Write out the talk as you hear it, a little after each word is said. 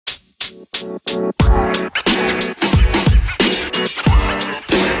So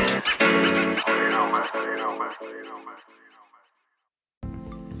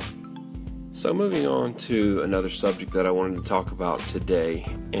moving on to another subject that I wanted to talk about today,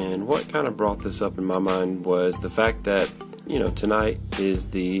 and what kind of brought this up in my mind was the fact that, tonight is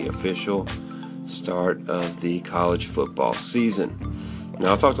the official start of the college football season.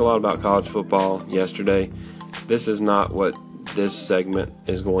 Now, I talked a lot about college football yesterday. This is not what this segment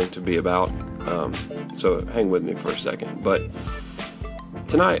is going to be about, so hang with me for a second. But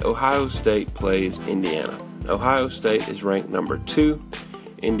tonight, Ohio State plays Indiana. Ohio State is ranked number 2.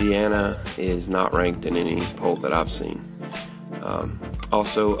 Indiana is not ranked in any poll that I've seen.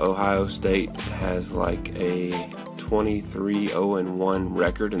 Also, Ohio State has like a 23-0-1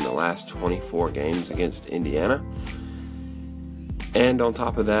 record in the last 24 games against Indiana. And on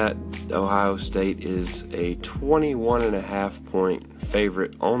top of that, Ohio State is a 21.5 point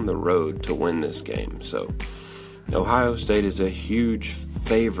favorite on the road to win this game. So Ohio State is a huge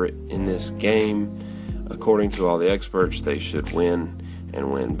favorite in this game. According to all the experts, they should win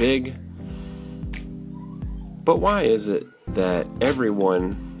and win big. But why is it that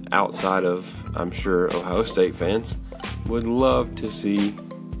everyone outside of, I'm sure, Ohio State fans would love to see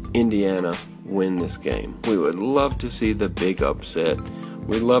Indiana win this game? We would love to see the big upset.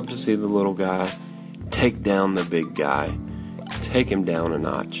 We'd love to see the little guy take down the big guy, take him down a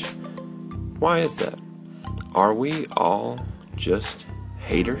notch. Why is that? Are we all just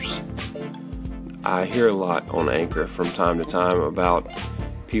haters? I hear a lot on Anchor from time to time about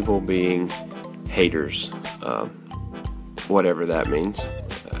people being haters, whatever that means.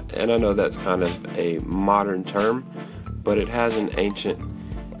 And I know that's kind of a modern term, but it has an ancient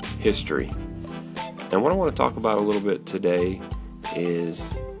history. And what I want to talk about a little bit today is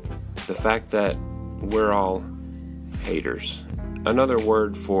the fact that we're all haters. Another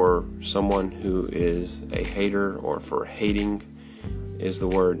word for someone who is a hater or for hating is the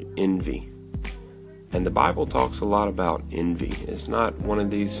word envy. And the Bible talks a lot about envy. It's not one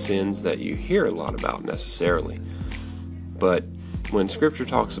of these sins that you hear a lot about necessarily. But when Scripture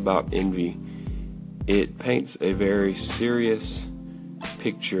talks about envy, it paints a very serious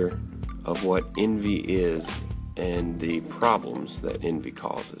picture of what envy is and the problems that envy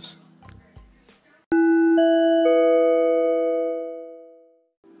causes.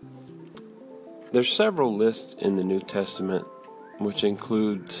 There's several lists in the New Testament which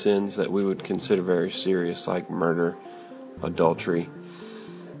include sins that we would consider very serious, like murder, adultery.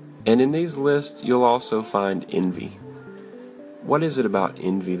 And in these lists, you'll also find envy. What is it about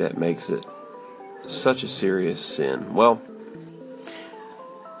envy that makes it such a serious sin? Well,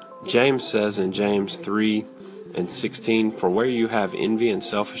 James says in James 3:16, "For where you have envy and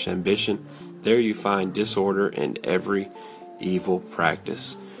selfish ambition, there you find disorder and every evil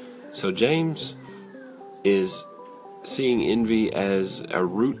practice." So James is seeing envy as a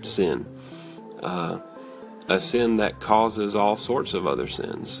root sin, a sin that causes all sorts of other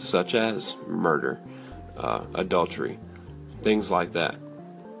sins, such as murder, adultery, things like that.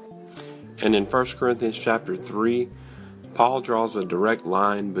 And in 1 Corinthians chapter 3, Paul draws a direct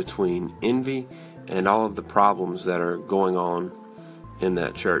line between envy and all of the problems that are going on in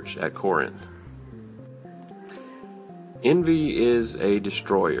that church at Corinth. Envy is a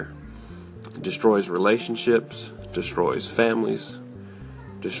destroyer. It destroys relationships, destroys families,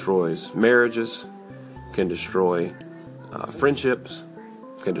 destroys marriages, can destroy friendships,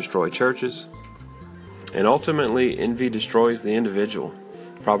 can destroy churches, and ultimately envy destroys the individual.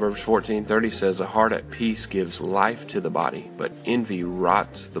 Proverbs 14:30 says, "A heart at peace gives life to the body, but envy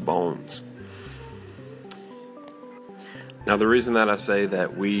rots the bones." Now, the reason that I say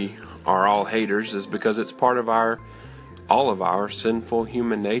that we are all haters is because it's part of all of our sinful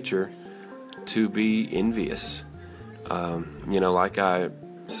human nature to be envious. Like I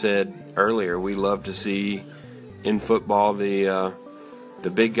said earlier, we love to see in football the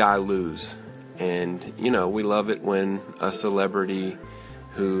big guy lose. And, we love it when a celebrity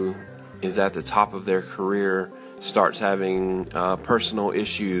who is at the top of their career starts having personal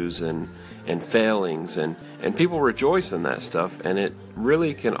issues and failings. And people rejoice in that stuff. And it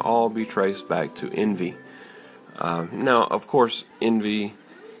really can all be traced back to envy. Now, of course, envy,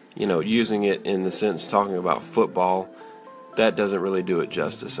 using it in the sense talking about football, that doesn't really do it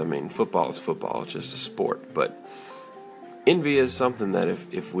justice. I mean, football is football. It's just a sport. But envy is something that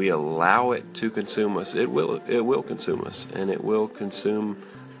if we allow it to consume us, it will consume us, and it will consume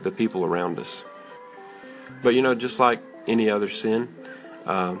the people around us. But just like any other sin,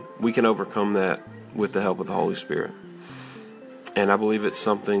 we can overcome that with the help of the Holy Spirit. And I believe it's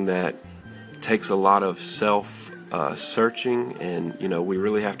something that takes a lot of searching, and we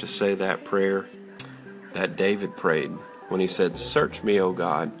really have to say that prayer that David prayed when he said, "Search me, O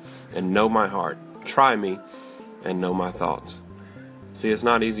God, and know my heart. Try me and know my thoughts." See, it's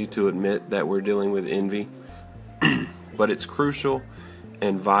not easy to admit that we're dealing with envy, but it's crucial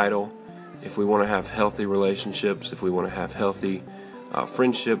and vital if we want to have healthy relationships, if we want to have healthy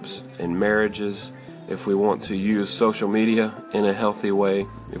friendships and marriages, if we want to use social media in a healthy way,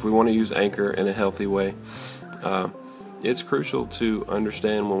 if we want to use Anchor in a healthy way. It's crucial to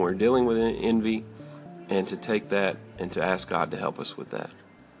understand when we're dealing with envy and to take that and to ask God to help us with that.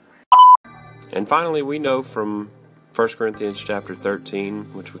 And finally, we know from 1 Corinthians chapter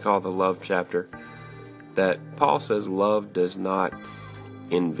 13, which we call the love chapter, that Paul says love does not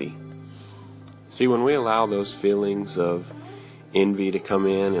envy. See, when we allow those feelings of envy to come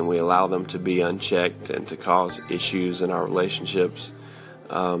in and we allow them to be unchecked and to cause issues in our relationships,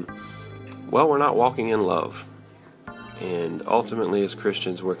 we're not walking in love. And ultimately, as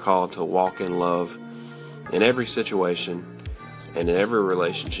Christians, we're called to walk in love in every situation and in every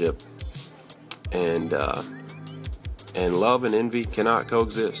relationship. And love and envy cannot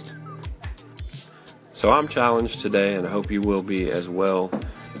coexist. So I'm challenged today, and I hope you will be as well,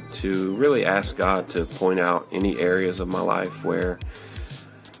 to really ask God to point out any areas of my life where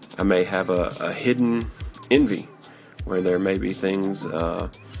I may have a hidden envy, where there may be things,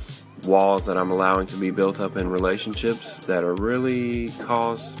 walls that I'm allowing to be built up in relationships that are really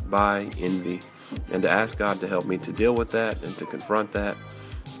caused by envy, and to ask God to help me to deal with that and to confront that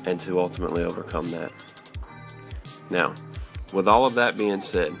and to ultimately overcome that. Now, with all of that being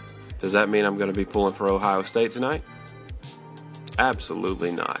said, does that mean I'm going to be pulling for Ohio State tonight?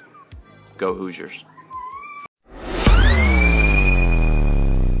 Absolutely not. Go Hoosiers.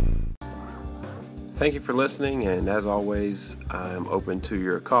 Thank you for listening, and as always, I'm open to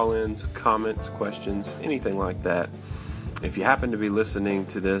your call-ins, comments, questions, anything like that. If you happen to be listening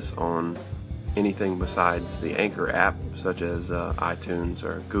to this on anything besides the Anchor app, such as iTunes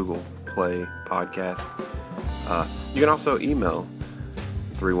or Google Play Podcast, you can also email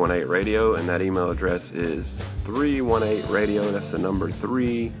 318 Radio, and that email address is 318radio, that's the number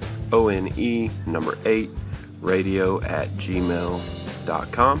 3, ONE, number 8,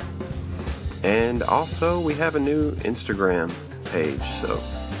 radio@gmail.com. And also, we have a new Instagram page, so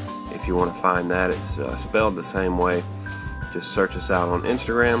if you want to find that, it's spelled the same way. Just search us out on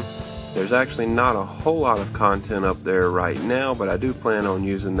Instagram. There's actually not a whole lot of content up there right now, but I do plan on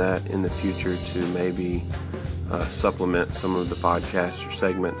using that in the future to maybe supplement some of the podcast or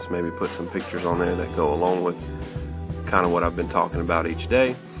segments, maybe put some pictures on there that go along with kind of what I've been talking about each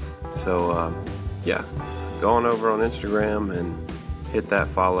day. So, go on over on Instagram and hit that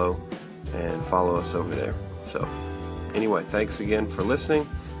follow and follow us over there. So, anyway, thanks again for listening,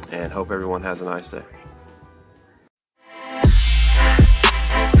 and hope everyone has a nice day.